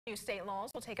New state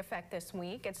laws will take effect this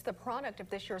week. It's the product of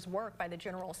this year's work by the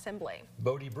General Assembly.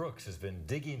 Bodie Brooks has been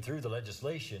digging through the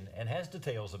legislation and has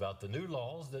details about the new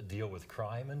laws that deal with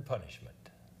crime and punishment.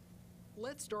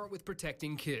 Let's start with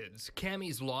protecting kids.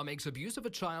 Cammie's law makes abuse of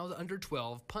a child under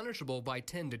 12 punishable by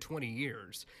 10 to 20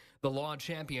 years. The law,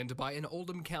 championed by an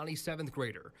Oldham County 7th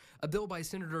grader. A bill by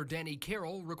Senator Danny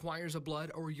Carroll requires a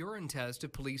blood or urine test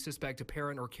if police suspect a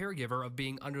parent or caregiver of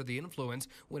being under the influence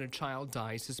when a child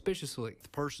dies suspiciously. If the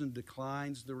person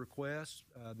declines the request,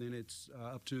 then it's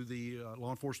up to the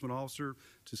law enforcement officer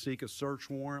to seek a search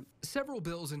warrant. Several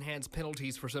bills enhance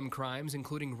penalties for some crimes,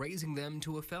 including raising them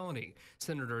to a felony.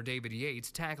 Senator David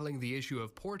Yates tackling the issue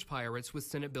of porch pirates with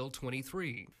Senate Bill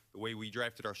 23. The way we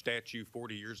drafted our statute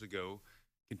 40 years ago,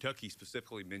 Kentucky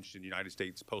specifically mentioned United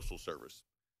States Postal Service.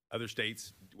 Other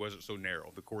states wasn't so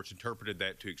narrow. The courts interpreted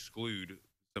that to exclude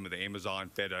some of the Amazon,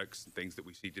 FedEx, and things that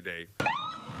we see today.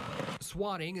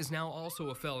 Swatting is now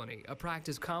also a felony, a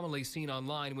practice commonly seen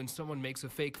online when someone makes a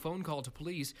fake phone call to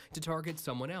police to target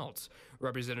someone else.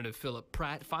 Representative Philip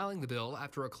Pratt filing the bill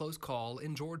after a close call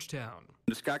in Georgetown.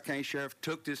 The Scott County Sheriff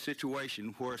took this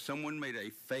situation where someone made a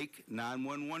fake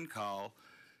 911 call,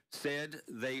 said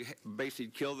they basically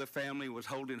killed their family, was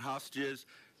holding hostages.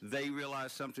 They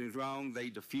realized something's wrong. They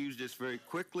diffused this very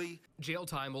quickly. Jail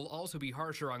time will also be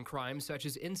harsher on crimes such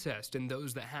as incest and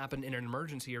those that happen in an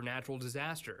emergency or natural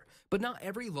disaster. But not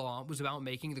every law was about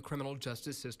making the criminal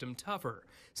justice system tougher.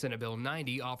 Senate Bill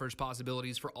 90 offers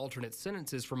possibilities for alternate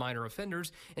sentences for minor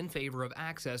offenders in favor of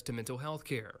access to mental health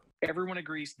care. Everyone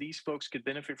agrees these folks could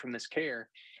benefit from this care.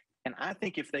 And I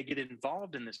think if they get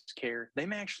involved in this care, they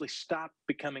may actually stop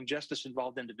becoming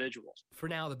justice-involved individuals. For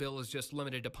now, the bill is just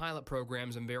limited to pilot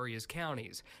programs in various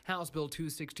counties. House Bill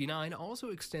 269 also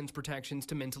extends protections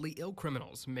to mentally ill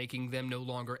criminals, making them no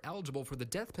longer eligible for the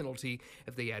death penalty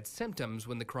if they had symptoms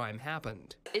when the crime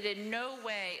happened. It in no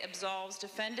way absolves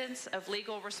defendants of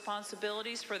legal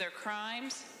responsibilities for their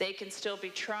crimes. They can still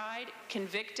be tried,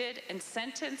 convicted, and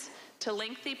sentenced to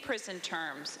lengthy prison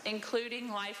terms,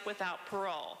 including life without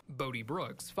parole. Bodie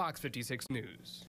Brooks, Fox 56 News.